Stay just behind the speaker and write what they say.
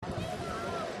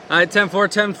All right, 10-4,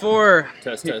 10-4.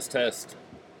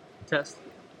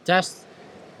 Test.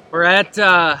 We're at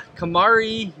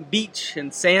Kamari Beach in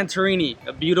Santorini,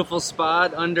 a beautiful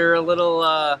spot under a little,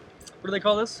 what do they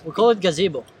call this? We call it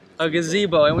gazebo. A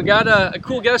gazebo. And we got a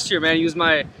cool guest here, man. He was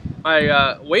my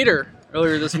waiter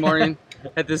earlier this morning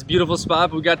at this beautiful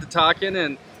spot. We got to talking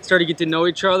and started to get to know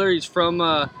each other. He's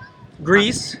from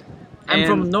Greece. I'm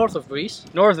from north of Greece.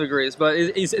 North of Greece, but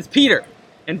it's Peter.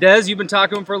 And Des, you've been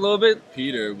talking to him for a little bit?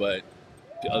 Peter, but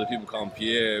other people call him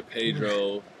Pierre,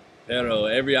 Pedro, Pero.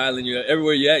 Every island,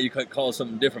 everywhere you're at, you could call it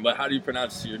something different. But how do you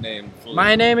pronounce your name fully?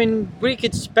 My name in Greek,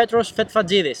 it's Pέτρος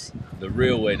Φετφατζίδης. The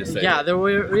real way to say it. Yeah, the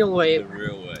real way. The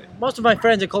real way. Most of my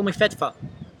friends, they call me Fetfa.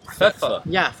 Fetfa?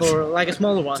 Yeah, for like a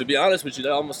smaller one. To be honest with you,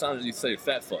 that almost sounds like you say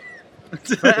fat fuck.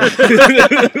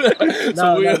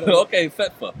 No. Okay,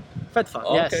 Fetfa.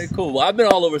 Fetfa, yes. Okay, cool. Well, I've been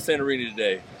all over Santorini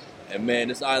today. And man,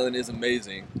 this island is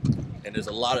amazing. And there's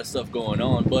a lot of stuff going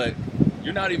on. But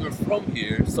you're not even from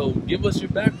here. So give us your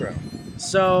background.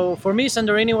 So for me,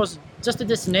 Santorini was just a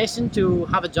destination to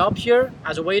have a job here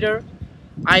as a waiter.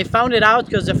 I found it out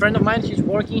because a friend of mine, he's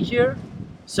working here.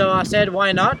 So I said,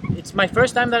 why not? It's my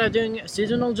first time that I'm doing a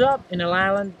seasonal job in an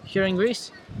island here in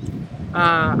Greece.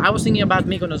 I was thinking about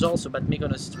Mykonos also, but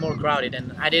Mykonos is more crowded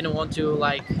and I didn't want to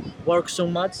like work so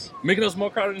much. Mykonos is more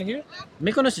crowded than here?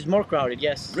 Mykonos is more crowded,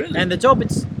 yes. Really? And the job,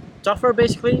 it's tougher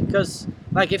basically because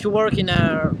like if you work in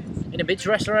a beach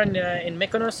restaurant in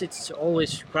Mykonos, it's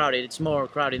always crowded. It's more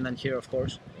crowded than here, of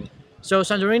course. So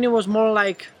Santorini was more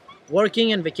like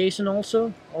working and vacation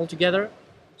also, all together.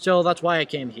 So that's why I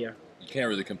came here. You can't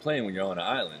really complain when you're on an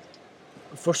island.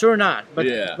 For sure not. But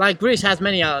yeah. Like Greece has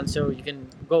many islands, so you can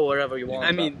go wherever you want.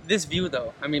 I mean, this view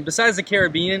though. I mean, besides the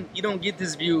Caribbean, you don't get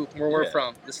this view where we're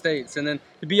from, the States. And then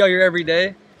to be out here every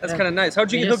day, that's kind of nice.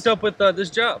 How'd you get hooked up with this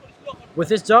job? With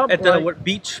this job? At the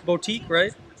beach boutique,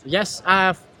 right? Yes.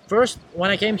 First, when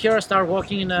I came here, I started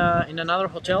working in another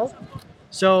hotel.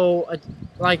 So,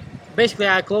 like, basically,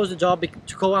 I closed the job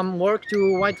to go and work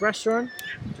to White Restaurant,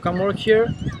 to come work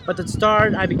here. But at the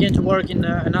start, I began to work in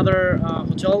another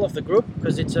hotel of the group,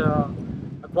 because it's a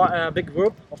big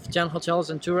group of 10 hotels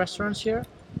and 2 restaurants here.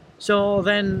 So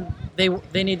then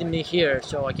they needed me here,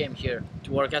 so I came here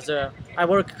to work I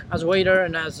work as a waiter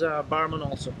and as a barman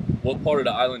also. What part of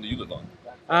the island do you live on?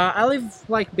 I live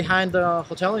like behind the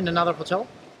hotel, in another hotel.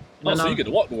 So you get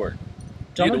to walk to work?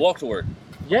 You get to walk to work?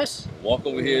 Yes. Walk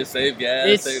over here, save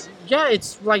gas. Yeah,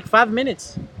 it's like 5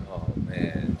 minutes. Oh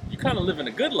man, you kind of living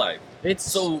a good life.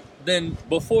 So then,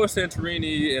 before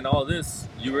Santorini and all this,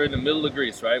 you were in the middle of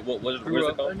Greece, right? Where's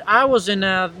it called? I was in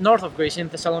north of Greece, in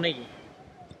Thessaloniki.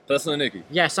 Thessaloniki?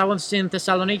 Yes, I was in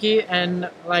Thessaloniki, and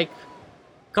like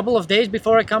a couple of days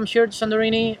before I come here to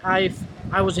Santorini,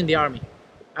 I was in the army.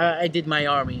 I did my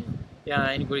army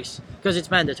in Greece, because it's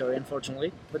mandatory,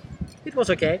 unfortunately, but it was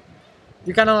okay.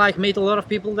 You kind of like meet a lot of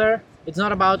people there. It's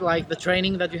not about like the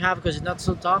training that you have, because it's not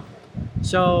so tough.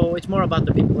 So it's more about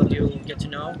the people that you get to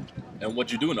know. And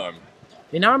what you do in the army?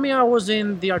 In army, I was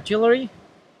in the artillery.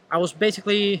 I was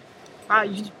basically,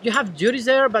 you have duties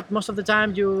there, but most of the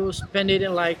time you spend it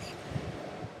in like,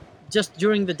 just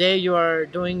during the day you are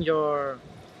doing your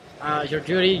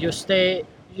duty. You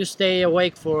stay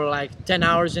awake for like 10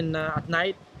 hours at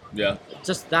night. Yeah.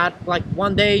 Just that, like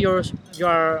one day you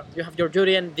have your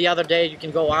duty, and the other day you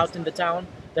can go out in the town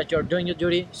that you're doing your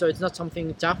duty. So it's not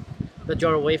something tough that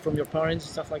you're away from your parents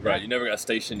and stuff like that. Right. You never got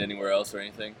stationed anywhere else or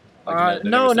anything?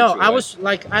 No. I was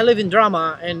like, I live in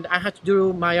Drama, and I had to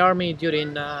do my army duty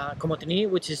in Komotini,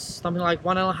 which is something like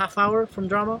 1.5 hours from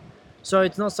Drama. So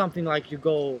it's not something like you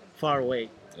go far away.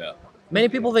 Yeah. Many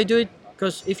people, they do it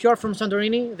because if you're from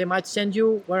Santorini, they might send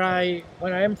you where I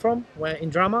am from, in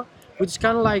Drama, which is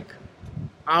kind of like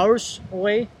hours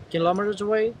away, kilometers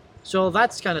away. So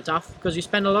that's kind of tough because you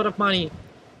spend a lot of money.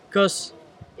 Because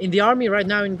in the army right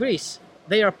now in Greece,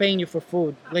 they are paying you for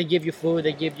food. They give you food,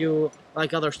 they give you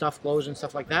like other stuff, clothes and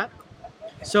stuff like that.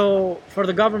 So for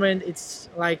the government, it's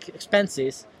like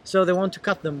expenses. So they want to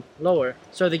cut them lower.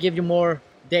 So they give you more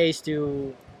days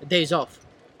off.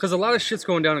 Because a lot of shit's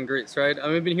going down in Greece, right? I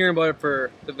mean, we've been hearing about it for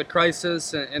the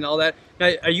crisis and all that.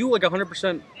 Now, are you like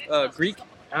 100% Greek?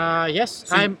 Yes.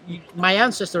 So my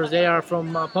ancestors, they are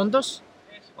from Pontus,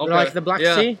 like the Black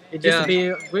Sea. It used to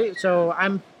be Greek. So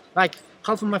I'm like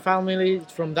half of my family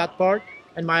is from that part,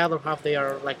 and my other half, they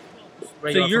are like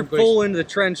regular. So you're from Greece. full into the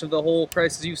trench of the whole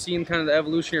crisis. You've seen kind of the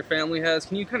evolution your family has.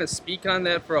 Can you kind of speak on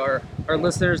that for our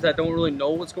listeners that don't really know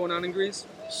what's going on in Greece?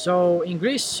 So in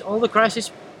Greece, all the crisis,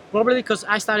 probably because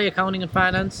I study accounting and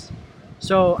finance,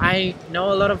 so I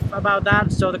know a lot about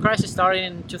that. So the crisis started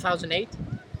in 2008.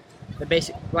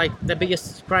 The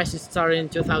biggest crisis started in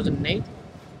 2008.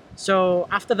 So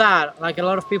after that, like a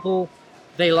lot of people,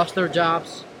 they lost their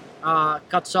jobs,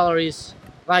 cut salaries.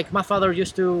 Like my father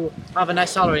used to have a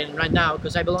nice salary, and right now,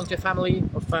 because I belong to a family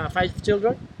of 5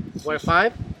 children, we're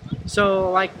 5. So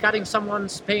like cutting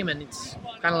someone's payment, it's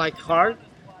kind of like hard.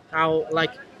 How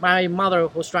like my mother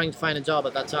was trying to find a job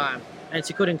at that time, and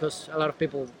she couldn't because a lot of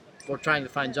people were trying to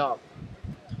find a job.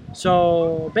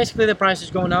 So basically, the price is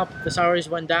going up, the salaries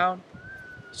went down.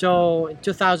 So in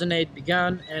 2008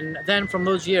 began, and then from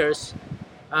those years,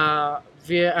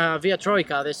 via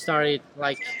Troika, they started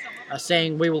like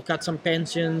saying we will cut some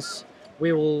pensions,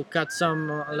 we will cut some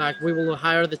like we will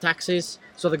higher the taxes,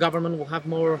 so the government will have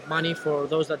more money for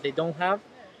those that they don't have.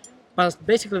 But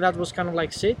basically, that was kind of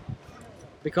like shit,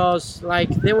 because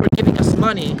like they were giving us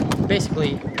money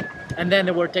basically, and then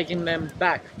they were taking them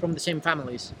back from the same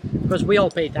families because we all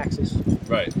pay taxes.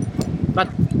 Right. But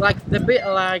like the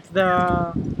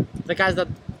guys that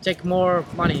take more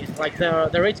money, like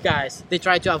the rich guys, they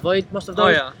try to avoid most of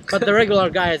those. Oh, yeah. But the regular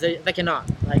guys, they cannot.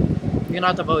 Like you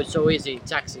cannot avoid so easy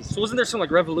taxes. So wasn't there some like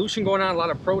revolution going on? A lot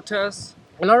of protests.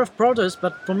 A lot of protests,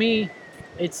 but for me,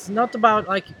 it's not about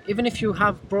like even if you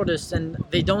have protests and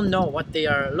they don't know what they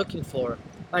are looking for.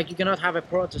 Like you cannot have a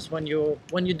protest when you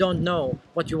don't know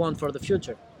what you want for the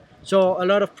future. So a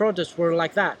lot of protests were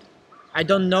like that. I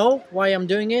don't know why I'm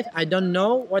doing it. I don't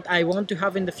know what I want to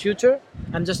have in the future.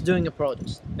 I'm just doing a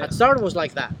protest. Yeah. At start it was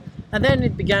like that, and then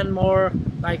it began more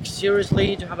like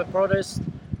seriously to have a protest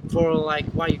for like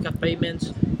why you cut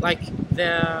payments, like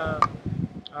the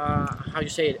how you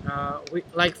say it,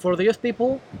 like for the youth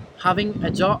people having a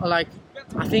job. Like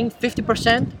I think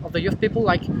 50% of the youth people,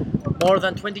 like more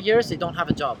than 20 years, they don't have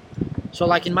a job. So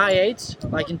like in my age,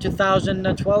 like in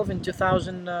 2012, in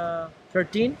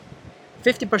 2013.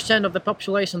 50% of the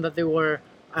population that they were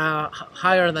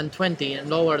higher than 20 and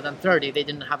lower than 30, they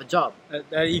didn't have a job.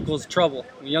 That equals trouble.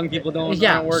 Young people don't.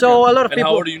 Yeah. Aren't working. So a lot of And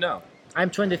people. how old are you now? I'm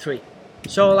 23.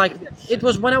 So like it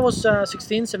was when I was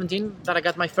 16, 17 that I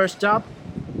got my first job.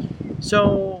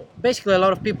 So basically, a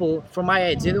lot of people from my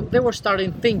age, they were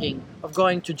starting thinking of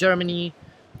going to Germany,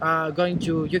 going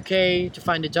to UK to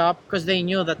find a job because they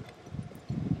knew that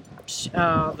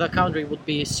the country would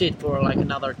be shit for like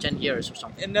another 10 years or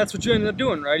something. And that's what you ended up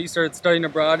doing, right? You started studying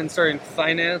abroad and starting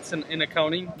finance and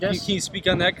accounting. Yes. Can you speak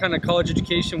on that kind of college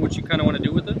education, what you kind of want to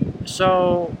do with it?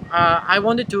 So I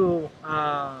wanted to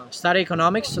study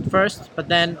economics at first, but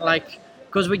then like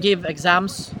because we give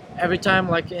exams every time,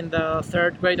 like in the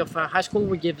 3rd grade of high school,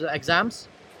 we give the exams.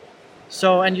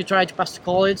 So and you try to pass to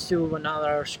college to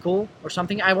another school or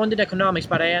something. I wanted economics,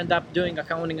 but I ended up doing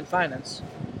accounting and finance.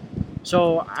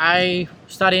 So I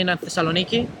studied in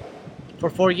Thessaloniki for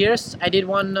 4 years. I did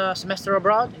 1 semester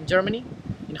abroad in Germany,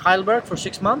 in Heidelberg for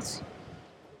 6 months.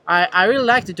 I really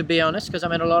liked it, to be honest, because I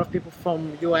met a lot of people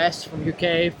from US, from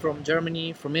UK, from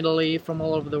Germany, from Italy, from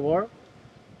all over the world.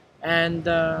 And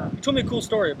You told me a cool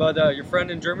story about your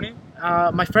friend in Germany.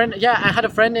 my friend, yeah, I had a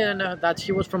friend that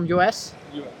he was from US.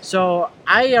 US. So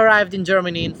I arrived in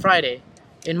Germany on Friday.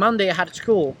 In Monday I had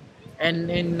school, and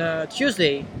in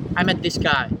Tuesday I met this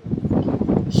guy.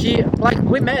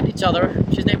 We met each other.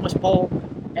 His name was Paul,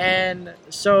 and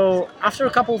so after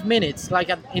a couple of minutes, like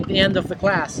at the end of the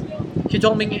class, he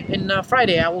told me in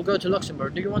Friday I will go to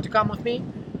Luxembourg. Do you want to come with me?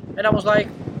 And I was like,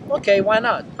 okay, why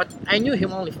not? But I knew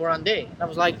him only for 1 day. I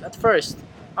was like, at first,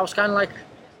 I was kind of like,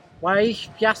 why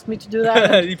he asked me to do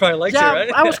that? He probably likes Yeah, it,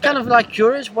 right? I was kind of like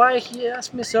curious why he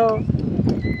asked me. So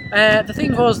the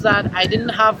thing was that I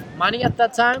didn't have money at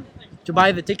that time to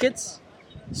buy the tickets.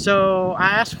 So I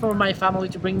asked for my family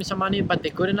to bring me some money, but they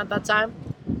couldn't at that time.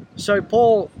 So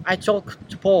I talked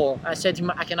to Paul. I said to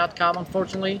him, I cannot come,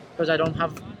 unfortunately, because I don't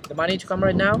have the money to come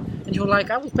right now. And he was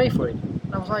like, I will pay for it.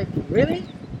 And I was like, really?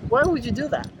 Why would you do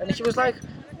that? And he was like,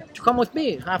 to come with me,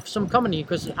 have some company,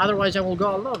 because otherwise I will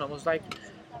go alone. I was like,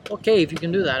 okay, if you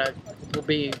can do that, it will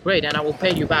be great. And I will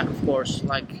pay you back, of course,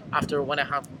 like after when I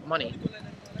have money.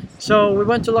 So we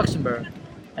went to Luxembourg.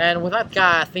 And with that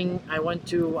guy, I think I went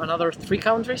to another 3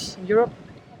 countries in Europe.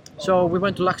 So we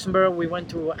went to Luxembourg, we went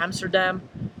to Amsterdam.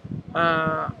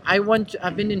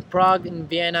 I've been in Prague, in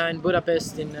Vienna, in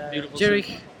Budapest, in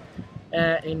Zurich,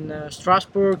 in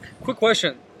Strasbourg. Quick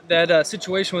question: that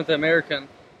situation with the American,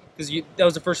 because that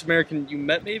was the first American you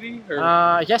met, maybe? Or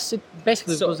Yes, it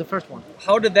basically was the first one.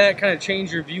 how did that kind of change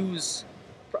your views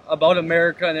about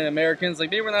America and Americans?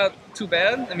 Like they were not too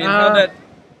bad. I mean, how that?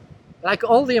 Like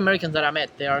all the Americans that I met,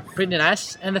 they are pretty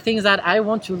nice. And the thing is that I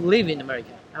want to live in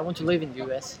America. I want to live in the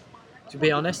US, to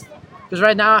be honest. Because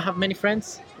right now I have many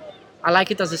friends. I like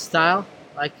it as a style,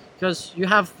 like because you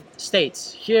have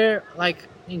states here. Like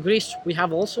in Greece, we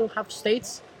also have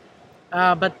states,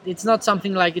 but it's not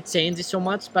something like it changes so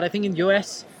much. But I think in the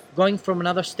US, going from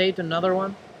another state to another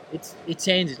one, it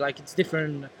changes. Like it's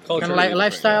different kind of like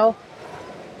lifestyle.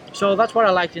 So that's what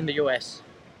I liked in the US.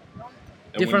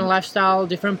 Different lifestyle,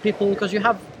 different people, because you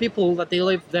have people that they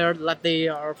live there that they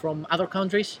are from other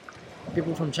countries,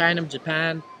 people from China,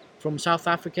 Japan, from South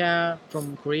Africa,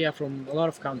 from Korea, from a lot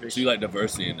of countries. So you like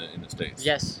diversity in the States?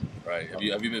 Yes. Right. Have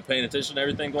you been paying attention to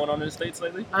everything going on in the States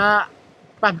lately?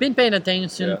 I've been paying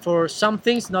attention for some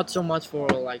things, not so much for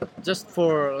like just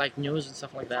for like news and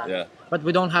stuff like that. Yeah. But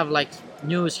we don't have like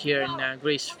news here in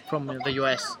Greece from the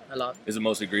US a lot. Is it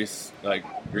mostly Greece, like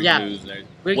Greek news? And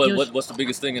Greek news. What's the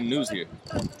biggest thing in news here?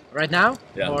 Right now?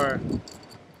 Yeah. Or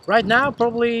right now,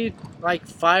 probably like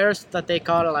fires that they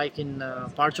caught like in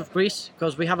parts of Greece,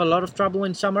 because we have a lot of trouble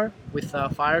in summer with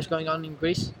fires going on in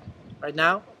Greece right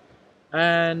now.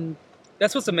 And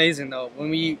that's what's amazing though.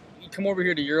 When you come over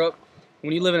here to Europe,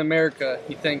 when you live in America,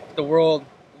 you think the world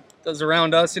is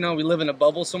around us, you know, we live in a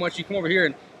bubble so much. You come over here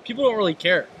and people don't really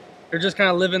care. They're just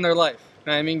kind of living their life. You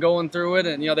know what I mean, going through it,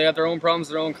 and you know, they have their own problems,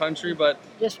 their own country, but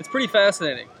yes, it's pretty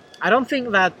fascinating. I don't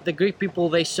think that the Greek people,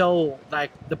 they show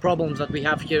like the problems that we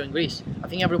have here in Greece. I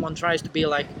think everyone tries to be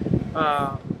like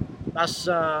as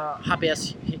happy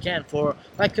as he can for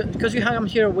like, because you come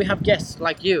here, we have guests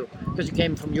like you, because you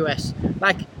came from US.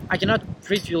 Like I cannot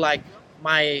treat you like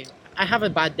I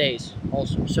have bad days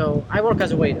also, so I work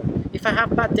as a waiter. If I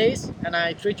have bad days and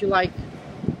I treat you like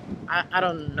I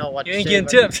don't know what you ain't getting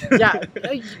tips. Yeah,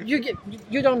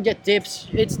 you don't get tips.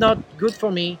 It's not good for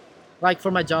me, like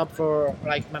for my job, for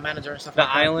like my manager and stuff. The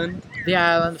island. The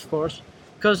island, of course,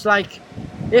 because like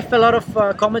if a lot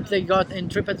of comments they got in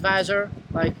TripAdvisor,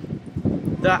 like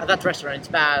that restaurant's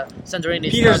bad, Santorini.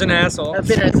 Peter's an asshole.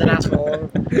 Peter's an asshole.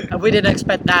 We didn't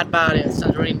expect that bad in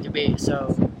Santorini to be,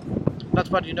 so that's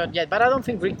what you don't get. But I don't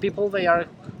think Greek people, they are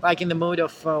like in the mood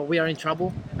of we are in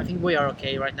trouble. I think we are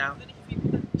okay right now,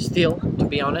 still, to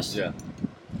be honest. Yeah.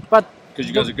 But because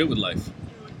you guys are good with life.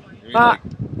 I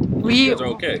mean, you guys are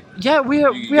okay. Yeah, we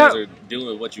guys are dealing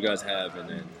with what you guys have, and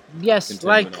then yes,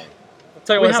 like on. I'll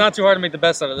tell you what, it's not too hard to make the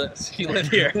best out of this. You live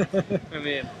here. I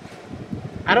mean,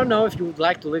 I don't know if you would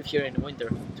like to live here in the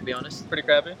winter, to be honest. Pretty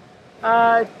crappy.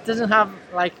 It doesn't have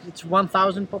like it's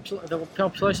 1,000 the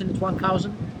population is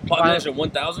 1,000. Population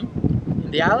 1,000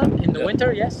 in the island in the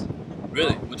winter, yes.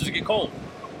 Really? Does it get cold?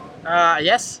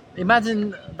 Yes.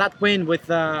 Imagine that wind with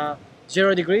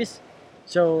 0 degrees.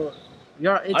 So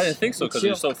I didn't think so because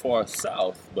you're so far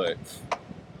south, but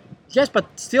yes, but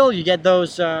still you get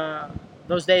those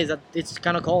days that it's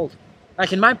kind of cold.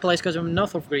 Like in my place, because I'm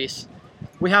north of Greece,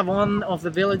 we have one of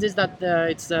the villages that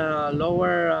it's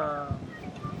lower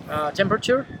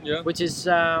temperature, which is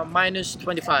minus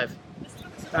 25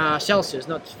 Celsius,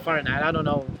 not Fahrenheit. I don't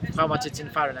know how much it's in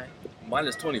Fahrenheit.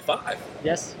 Minus 25?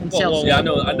 Yes, in Celsius. Yeah, I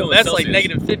know. That's like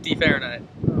negative 50 Fahrenheit.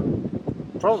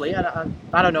 Probably.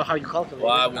 I don't know how you calculate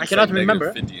it. I cannot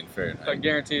remember. 50 in Fahrenheit. I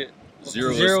guarantee it.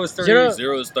 Zero is 30.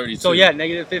 0 is 32. So yeah,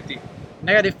 negative 50.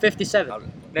 Negative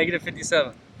 57. Negative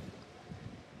 57.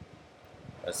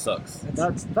 That sucks.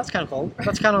 That's kind of cold.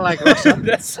 That's kind of like Russia.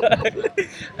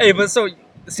 Hey, but so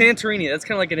Santorini, that's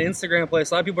kind of like an Instagram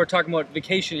place. A lot of people are talking about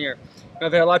vacation here.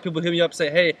 I've had a lot of people hit me up and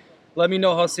say, hey, let me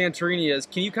know how Santorini is.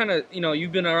 Can you kind of,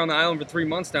 you've been around the island for 3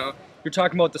 months now. You're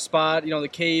talking about the spot, the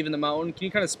cave and the mountain. Can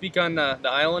you kind of speak on the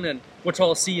island and what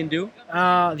y'all see and do?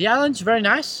 The island's very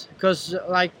nice because,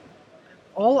 like,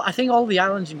 I think all the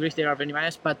islands in Greece, they are very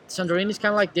nice. But Santorini is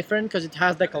kind of like different because it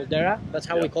has the caldera. That's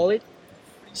how we call it.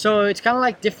 So it's kind of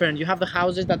like different. You have the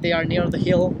houses that they are near the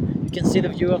hill. You can see the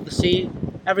view of the sea.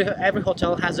 Every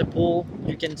hotel has a pool.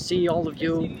 You can see all the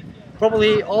view.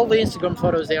 Probably all the Instagram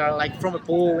photos, they are like from a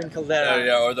pool in Caldera.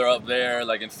 Yeah, or they're up there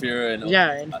like in Fira.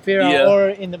 In Fira or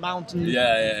in the mountain.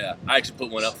 Yeah. I actually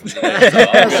put one up from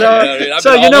there.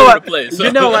 So you know what?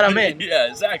 You know what I mean.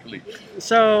 Yeah, exactly.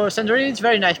 So Santorini is a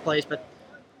very nice place, but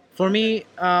for me,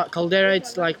 Caldera,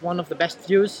 it's like one of the best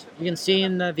views you can see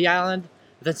in the island.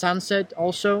 The sunset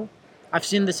also. I've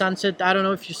seen the sunset. I don't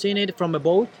know if you've seen it from a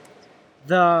boat.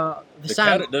 There's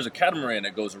a catamaran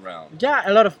that goes around. Yeah,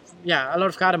 a lot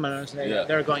of catamarans.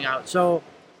 They're going out. So,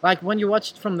 like when you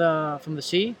watch it from the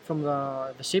sea, from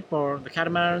the ship or the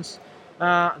catamarans,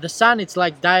 the sun it's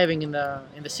like diving in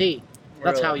the sea.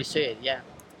 That's how you see it. Yeah,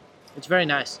 it's very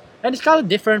nice, and it's kind of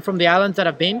different from the islands that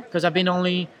I've been because I've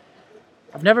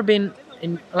never been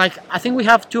in. Like I think we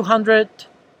have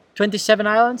 227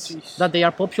 islands that they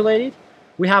are populated.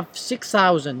 We have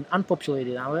 6,000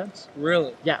 unpopulated islands.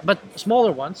 Really? Yeah, but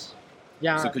smaller ones.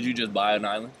 Yeah. So could you just buy an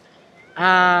island?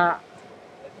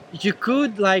 You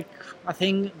could, like, I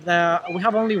think we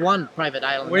have only one private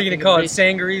island. What are you going to call it?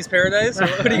 Sangaree's Paradise? Or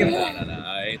what are you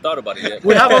No. ain't thought about it yet.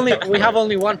 We have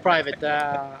only one private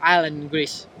island in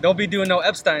Greece. Don't be doing no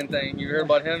Epstein thing. You heard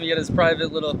about him? He had his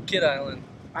private little kid island.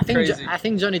 I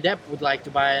think Johnny Depp would like to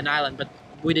buy an island, but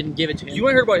we didn't give it to him. You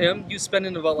ain't heard about him? He was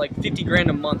spending about like 50 grand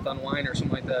a month on wine or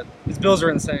something like that. His bills are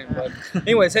insane. But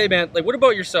anyways, hey man, like what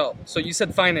about yourself? So you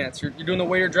said finance. You're doing the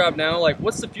waiter job now. Like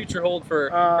what's the future hold for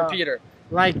Peter?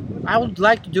 Like I want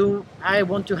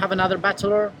to have another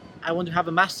bachelor. I want to have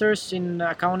a master's in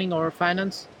accounting or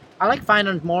finance. I like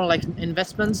finance more, like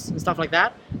investments and stuff like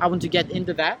that. I want to get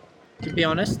into that, to be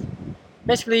honest.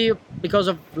 Basically, because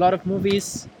of a lot of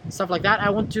movies, stuff like that,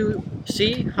 I want to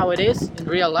see how it is in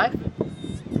real life.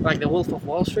 Like the Wolf of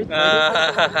Wall Street.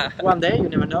 One day, you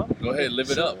never know. Go ahead, live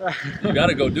it up. You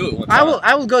gotta go do it one time.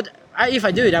 I will go. If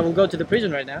I do it, I will go to the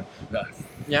prison right now.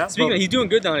 Yeah. Speaking of, he's doing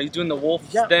good now. He's doing the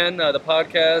Wolf's Den, the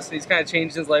podcast. He's kind of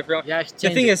changed his life around. Yeah. The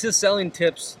thing is, his selling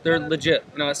tips, they're legit.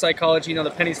 You know, psychology,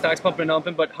 the penny stocks pumping and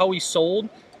dumping, but how he sold,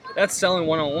 that's selling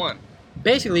 101.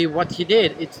 Basically, what he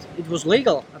did, it was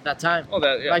legal at that time. Oh,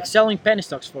 that, yeah. Like selling penny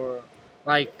stocks for,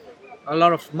 like, a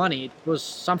lot of money. It was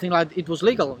something like, it was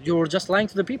legal. You were just lying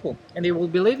to the people, and they will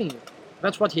believe in you.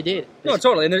 That's what he did. No,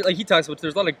 totally. And like he talks about,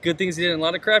 there's a lot of good things he did and a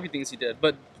lot of crappy things he did.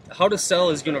 But how to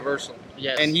sell is universal.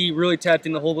 Yes. And he really tapped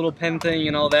in the whole little pen thing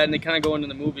and all that, and they kind of go into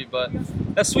the movie. But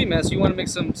that's sweet, man. So you want to make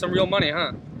some real money,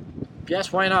 huh?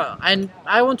 Yes, why not? And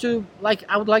I want to, like,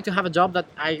 I would like to have a job that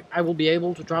I will be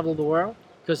able to travel the world.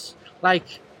 Because,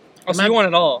 like... Oh, so you want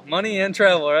it all. Money and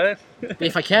travel, right?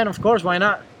 If I can, of course, why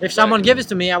not? If someone gives it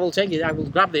to me, I will take it. I will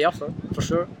grab the offer, for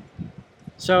sure.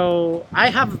 So, I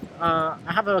have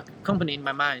a company in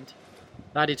my mind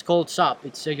that it's called SAP.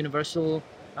 It's a universal...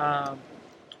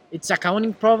 it's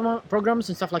accounting programs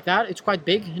and stuff like that. It's quite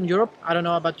big in Europe. I don't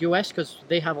know about US because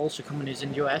they have also companies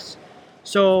in US.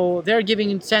 So they're giving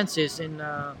incentives in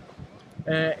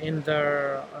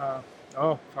their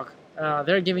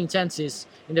they're giving chances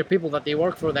in their people that they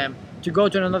work for them to go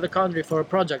to another country for a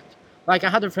project. Like I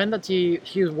had a friend that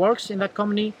he works in that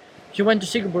company. He went to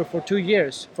Singapore for 2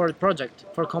 years for a project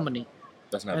for a company.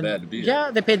 That's not bad to be.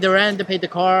 Yeah, they paid the rent, they paid the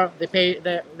car,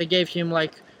 they gave him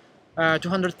like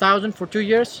 200,000 for 2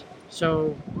 years.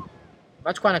 So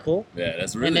that's kind of cool. Yeah,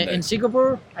 that's really nice. In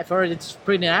Singapore, I've heard it's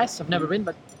pretty nice. I've never been,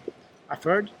 but I've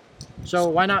heard. So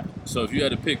why not? So if you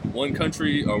had to pick one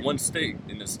country or one state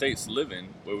in the States to live in,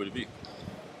 where would it be?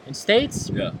 In States?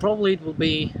 Yeah. Probably it will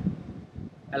be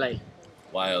LA.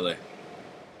 Why LA?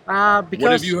 Because...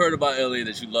 What have you heard about LA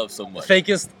that you love so much?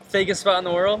 Fakest spot in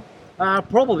the world?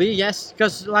 Probably, yes.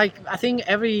 Because like I think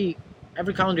every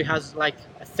country has like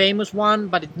a famous one,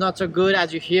 but it's not so good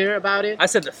as you hear about it. I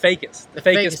said the fakest. The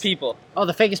fakest people. Oh,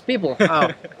 the fakest people.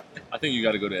 Oh. I think you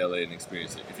got to go to LA and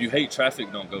experience it. If you hate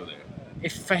traffic, don't go there.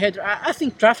 If I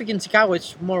think traffic in Chicago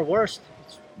is more worse.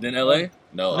 Than LA?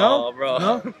 No. Oh, bro.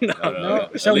 No.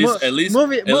 So at least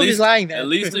movies lying there. At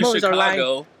least in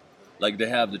Chicago, like they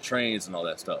have the trains and all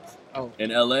that stuff. Oh. In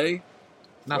LA, Nothing.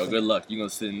 bro, good luck. You're gonna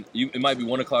sit in, it might be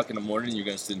 1 o'clock in the morning. You're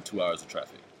gonna sit in 2 hours of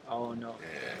traffic. Oh no.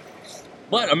 Yeah.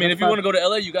 But I mean, if you want to go to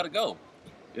LA, you got to go.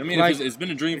 I mean, Like, it's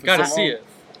been a dream for Gotta so see long. it.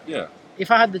 Yeah. If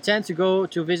I had the chance to go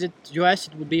to visit US,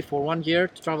 it would be for 1 year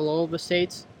to travel all the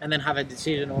states and then have a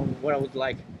decision on what I would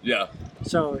like. Yeah.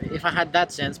 So if I had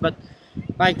that sense, but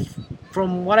like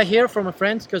from what I hear from my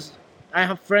friends, because I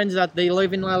have friends that they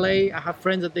live in LA, I have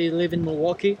friends that they live in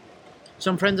Milwaukee,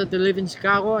 some friends that they live in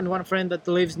Chicago, and one friend that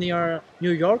lives near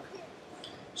New York.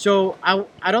 So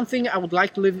I don't think I would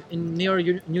like to live in near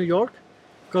New York,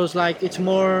 because like it's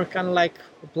more kind of like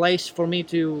a place for me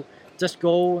to just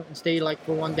go and stay like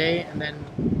for 1 day, and then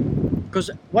because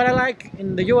what I like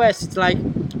in the US, it's like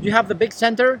you have the big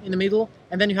center in the middle,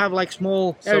 and then you have like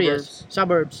small areas,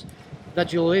 suburbs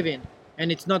that you live in,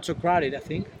 and it's not so crowded, I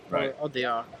think. Right. Or they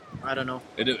are. I don't know.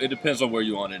 It depends on where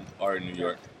you are in New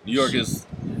York. New York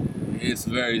it's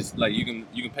very like you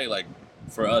can pay like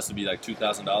for us to be like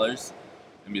 $2,000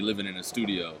 and be living in a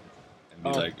studio and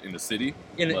be like in the city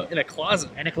in a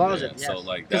closet. In a closet, yeah, yes. so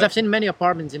like because I've seen many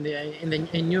apartments in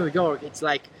New York. It's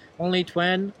like only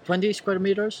 20 square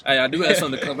meters. Hey, I do have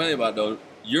something to complain about though.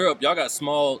 Europe, y'all got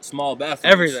small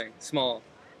bathrooms. Everything small.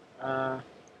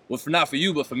 Well, not for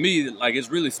you, but for me, like it's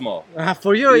really small.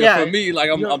 For you, yeah. For me, like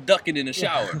I'm ducking in the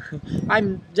shower.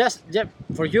 I'm just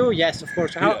for you, yes, of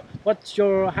course. What's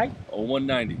your height?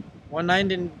 190.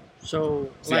 190. So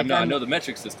see, like I know the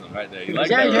metric system right there. You like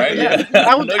yeah, that, right?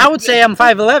 Yeah. I would say I'm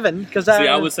 5'11" because see,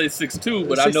 I would say 6'2",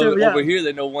 but 6'2", I know over here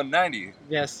they know 190.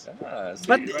 Yes, see,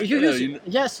 but right you there, use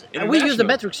yes, we use the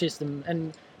metric system,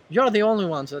 and you're the only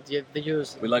ones that they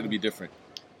use. We like to be different.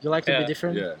 You like to be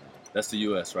different. Yeah, that's the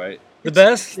U.S., right? The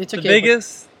best, it's okay, the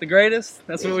biggest, the greatest.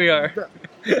 That's what we are.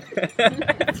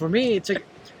 For me,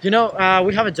 You know,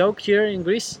 we have a joke here in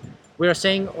Greece. We are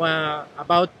saying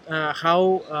about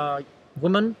how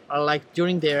women are like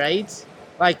during their age,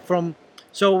 like from.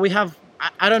 So we have.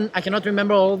 I cannot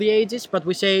remember all the ages, but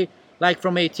we say like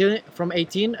from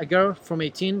 18, a girl from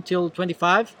 18 till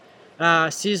 25.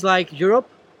 She's like Europe,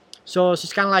 so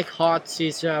she's kind of like hot.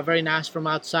 She's very nice from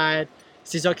outside.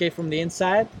 She's okay from the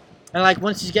inside. And like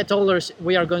once she gets older,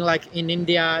 we are going like in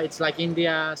India. It's like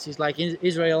India. She's like in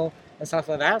Israel and stuff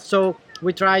like that. So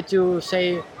we try to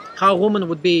say how women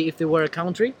would be if they were a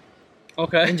country.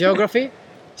 Okay. In geography.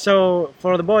 So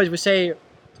for the boys, we say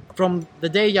from the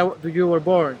day you were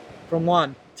born, from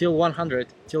 1 till 100,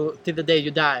 till the day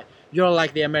you die, you're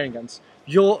like the Americans.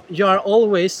 You are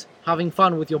always having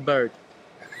fun with your bird.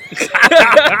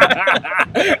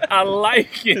 I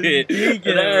like it.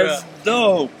 That's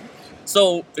dope.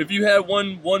 So, if you had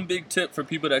one big tip for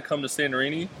people that come to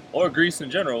Santorini or Greece in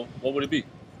general, what would it be?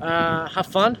 Have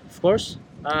fun, of course.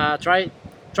 Try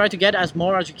to get as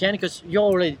more as you can, because you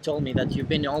already told me that you've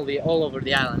been all over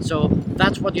the island. So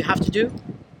that's what you have to do.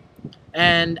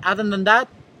 And other than that,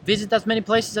 visit as many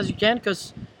places as you can,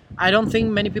 because I don't think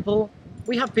many people.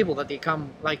 We have people that they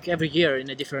come like every year in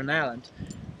a different island.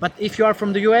 But if you are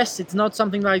from the US, it's not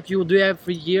something like you do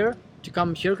every year to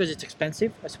come here, because it's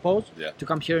expensive, I suppose, to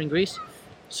come here in Greece.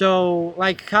 So,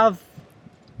 like, have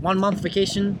 1 month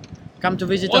vacation, come to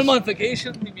visit us. 1 month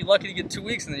vacation? You'd be lucky to get 2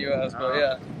 weeks in the US, but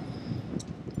yeah.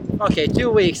 Okay,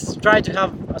 2 weeks. Try to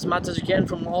have as much as you can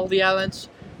from all the islands,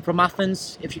 from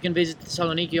Athens, if you can visit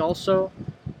Thessaloniki also.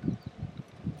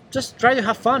 Just try to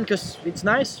have fun, because it's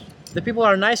nice. The people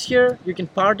are nice here, you can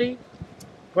party.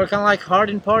 We're kind of like hard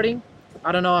in partying.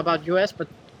 I don't know about US, but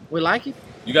we like it.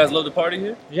 You guys love to party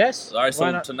here? Yes. All right,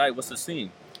 so tonight, what's the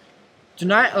scene?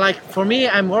 Tonight, like, for me,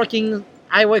 I'm working.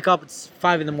 I wake up at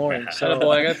 5 in the morning. So,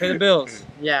 boy, I gotta pay the bills.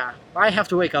 Yeah, I have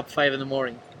to wake up 5 in the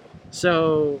morning.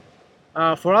 So,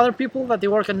 for other people that they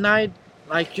work at night,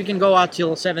 like, you can go out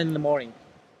till 7 in the morning.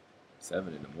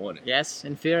 7 in the morning? Yes,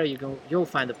 in Fear, you'll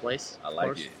find a place. I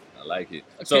like it. I like it.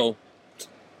 Okay. So,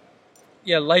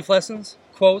 yeah, life lessons,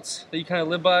 quotes that you kind of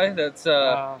live by. That's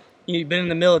you've been in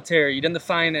the military, you've done the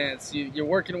finance, you're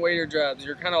working waiter jobs,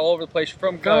 you're kind of all over the place. You're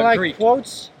from like Greek.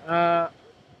 Quotes. I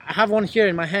have one here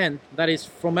in my hand that is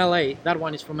from LA. That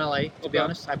one is from LA, to be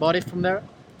honest. I bought it from there.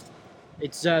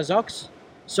 It's Zox.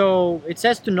 So it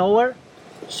says to nowhere.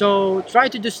 So try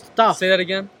to do stuff. Say that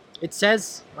again. It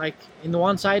says, like, in the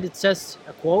one side, it says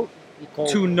a quote.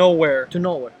 To nowhere. To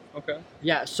nowhere. Okay.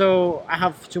 Yeah, so I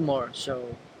have 2 more.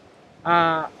 So,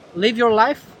 live your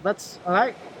life. That's, I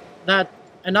like that.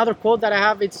 Another quote that I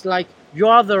have, it's like, you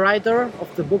are the writer of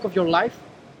the book of your life.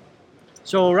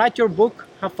 So write your book,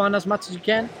 have fun as much as you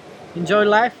can, enjoy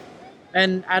life.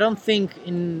 And I don't think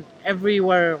in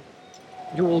everywhere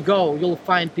you will go, you'll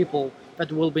find people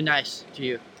that will be nice to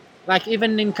you. Like,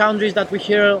 even in countries that we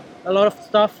hear a lot of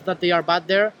stuff that they are bad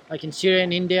there, like in Syria,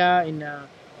 in India, in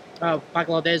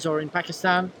Bangladesh, or in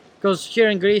Pakistan. Because here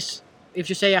in Greece, if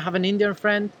you say I have an Indian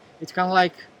friend, it's kind of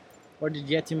like, where did you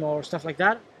get him, or stuff like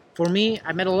that. For me,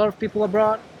 I met a lot of people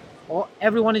abroad.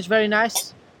 Everyone is very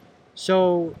nice.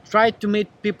 So try to meet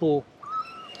people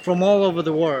from all over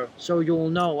the world, so you will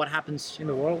know what happens in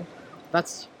the world.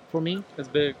 That's, for me. That's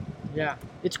big. Yeah,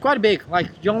 it's quite big. Like,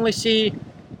 you only see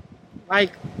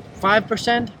like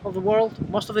 5% of the world.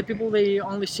 Most of the people, they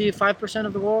only see 5%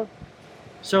 of the world.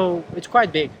 So it's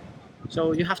quite big.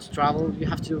 So you have to travel. You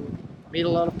have to meet a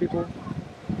lot of people.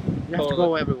 You have to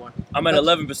go everywhere. I'm at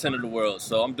 11% of the world,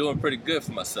 so I'm doing pretty good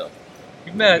for myself.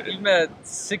 You've met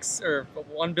 6 or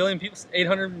 1 billion people,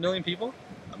 800 million people.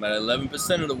 I'm at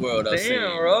 11% of the world.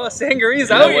 Damn, bro,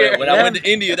 Sangari's out here. When I went to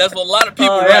India, that's what a lot of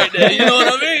people right there. You know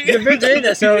what I mean? You've been to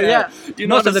India, so yeah. You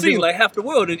know, the scene, like half the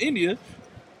world in India.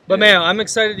 But man, I'm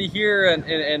excited to hear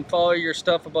and follow your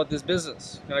stuff about this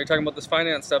business. You know, you're talking about this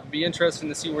finance stuff. It'd be interesting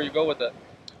to see where you go with it.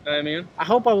 You know what I mean? I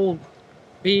hope I will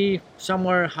be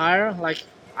somewhere higher. Like,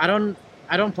 I don't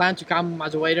plan to come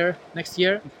as a waiter next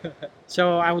year.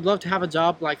 So I would love to have a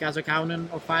job like as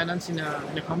accountant or finance in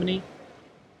a company.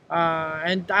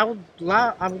 And I would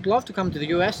love to come to the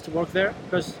US to work there,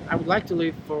 because I would like to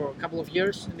live for a couple of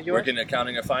years in the US. Work in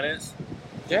accounting or finance?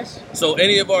 Yes. So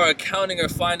any of our accounting or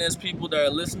finance people that are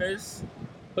listeners,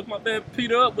 hook my man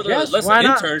Peter up with Yes, a lesson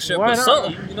internship or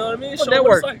something. You know what I mean?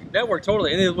 Well, network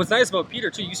totally. And what's nice about Peter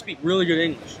too, you speak really good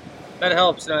English. That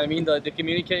helps. You know what I mean? To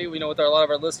communicate, with a lot of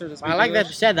our listeners. I like that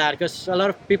you said that, because a lot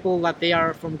of people that they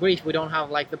are from Greece, we don't have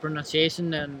like the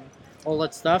pronunciation and all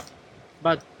that stuff.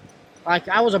 But like,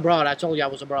 I was abroad. I told you I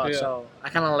was abroad, so I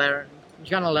kind of learn. You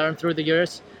kind of learn through the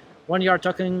years. When you are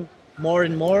talking more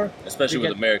and more, especially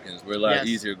with Americans, we're a lot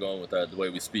easier going with the way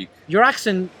we speak. Your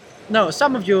accent No,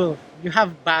 some of you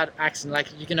have bad accent, like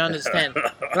you can understand.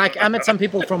 Like I met some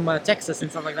people from Texas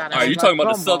and stuff like that. Are you talking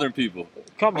about the southern people?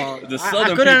 Come on, The I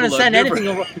southern couldn't people understand are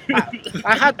anything.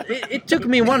 I had it took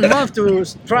me 1 month to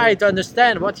try to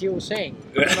understand what he was saying.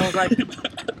 And I was like,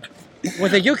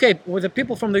 with the UK, with the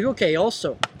people from the UK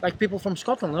also, like people from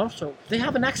Scotland also, they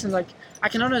have an accent like I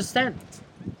can understand.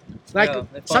 Like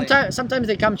sometimes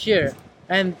they come here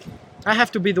and I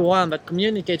have to be the one that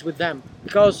communicates with them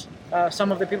because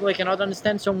some of the people they cannot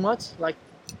understand so much. Like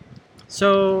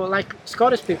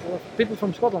Scottish people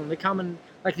from Scotland, they come and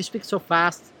like they speak so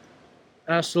fast,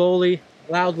 slowly,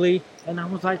 loudly, and I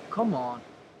was like, come on.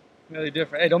 Really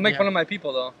different. Hey, don't make fun of my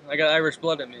people though. I got Irish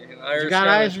blood in me. Irish, you got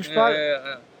Irish blood?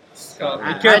 Yeah.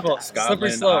 Be careful. Scotland,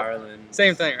 Slippery slope. Ireland.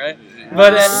 Same thing, right?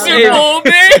 But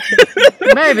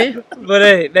maybe. But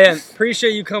hey, man,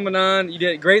 appreciate you coming on. You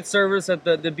did great service at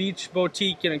the beach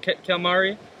boutique in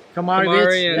Kamari. Kamari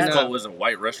Beach. And was it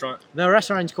White Restaurant? The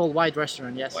restaurant is called White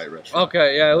Restaurant. Yes. White Restaurant.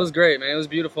 Okay, yeah, it was great, man. It was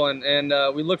beautiful, and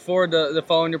we look forward to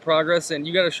following your progress. And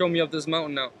you got to show me up this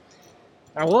mountain now.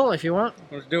 I will if you want.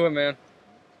 Let's do it, man.